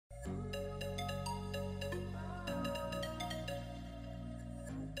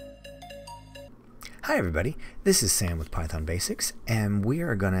Hi everybody, this is Sam with Python Basics, and we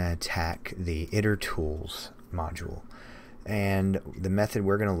are going to attack the Itertools module. And the method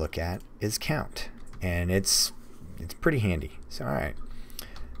we're going to look at is count, and it's pretty handy. So alright,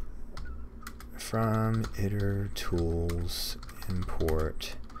 from Itertools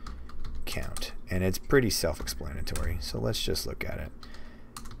import count, and it's pretty self-explanatory, so let's just look at it.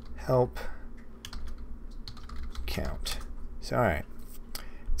 Help count. So alright,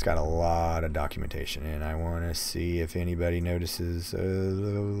 it's got a lot of documentation, and I want to see if anybody notices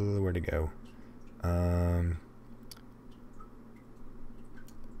where to go.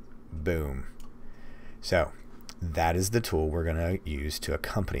 Boom. So that is the tool we're going to use to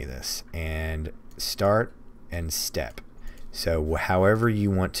accompany this, and start and step. So however you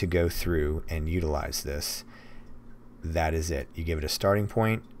want to go through and utilize this, that is it. You give it a starting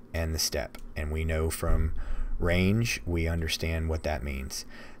point and the step, and we know from range we understand what that means.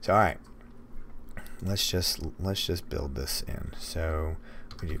 So alright, let's just build this in. So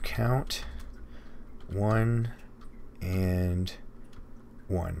we do count 1 and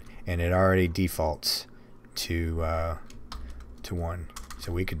 1, and it already defaults to 1,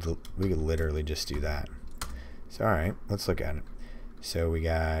 so we could literally just do that. So alright, let's look at it. So we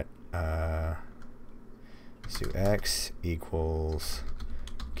got so x equals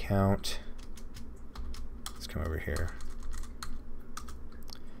count. Let's come over here.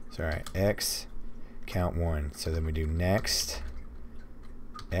 So alright, x count 1. So then we do next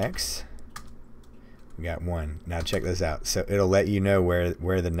x. We got 1. Now check this out. So it'll let you know where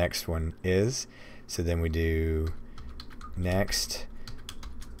the next one is. So then we do next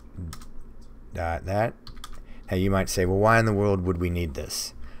dot that. Now you might say, well, why in the world would we need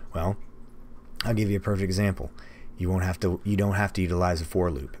this? Well, I'll give you a perfect example. You don't have to utilize a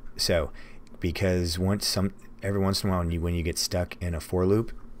for loop. So because every once in a while when you get stuck in a for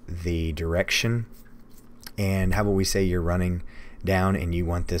loop, the direction, and how about we say you're running down and you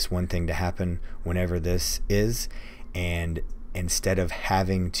want this one thing to happen whenever this is, and instead of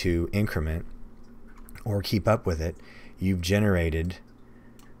having to increment or keep up with it, you've generated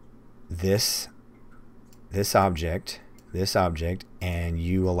this object, and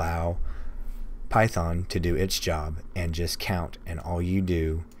you allow Python to do its job and just count, and all you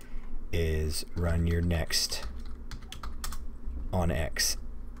do is run your next on X,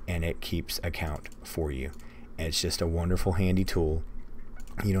 and it keeps a count for you. And it's just a wonderful handy tool.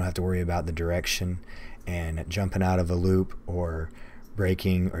 You don't have to worry about the direction and jumping out of a loop or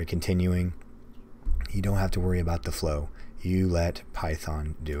breaking or continuing. You don't have to worry about the flow. You let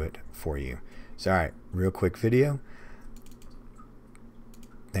Python do it for you. So alright, real quick video.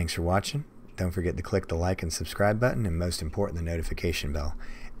 Thanks for watching. Don't forget to click the like and subscribe button, and most important, the notification bell.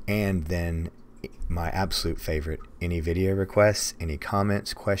 And then my absolute favorite, any video requests, any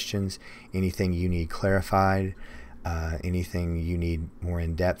comments, questions, anything you need clarified, anything you need more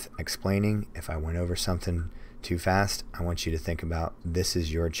in-depth explaining. If I went over something too fast, I want you to think about, this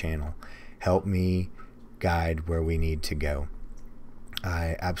is your channel. Help me guide where we need to go.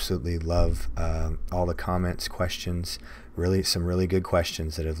 I absolutely love all the comments, questions, some really good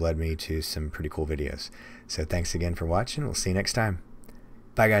questions that have led me to some pretty cool videos. So thanks again for watching. We'll see you next time.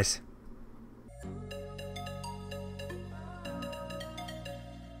 Bye guys.